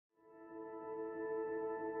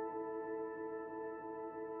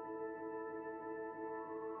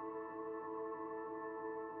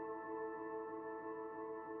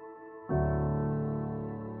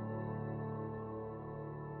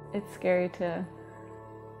it's scary to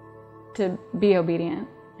be obedient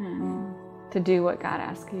and to do what God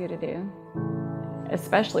asks you to do,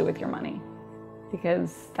 especially with your money,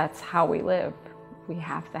 because that's how we live. We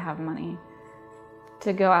have to have money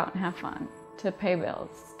to go out and have fun, to pay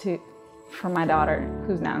bills, for my daughter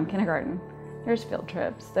who's now in kindergarten. There's field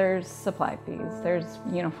trips, there's supply fees, there's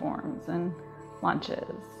uniforms and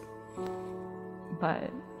lunches.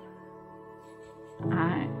 But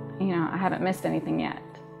I haven't missed anything yet.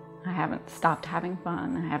 I haven't stopped having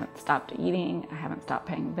fun. I haven't stopped eating. I haven't stopped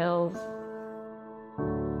paying bills.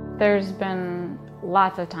 There's been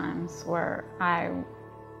lots of times where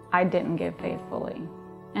I didn't give faithfully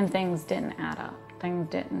and things didn't add up. Things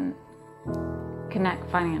didn't connect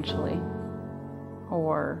financially,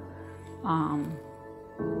 or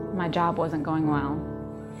my job wasn't going well.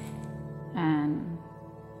 And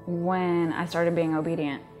when I started being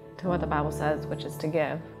obedient to what the Bible says, which is to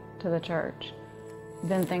give to the church,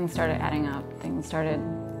 then things started adding up. Things started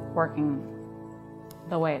working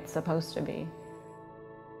the way it's supposed to be.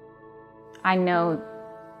 I know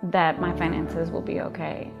that my finances will be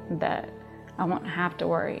okay, that I won't have to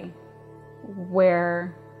worry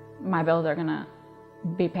where my bills are gonna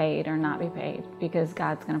be paid or not be paid, because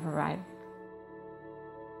God's gonna provide.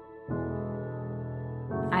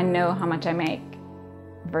 I know how much I make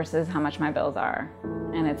versus how much my bills are,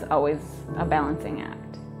 and it's always a balancing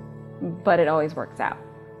act, but it always works out.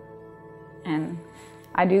 And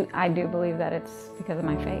I do believe that it's because of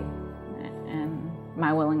my faith and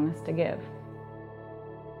my willingness to give.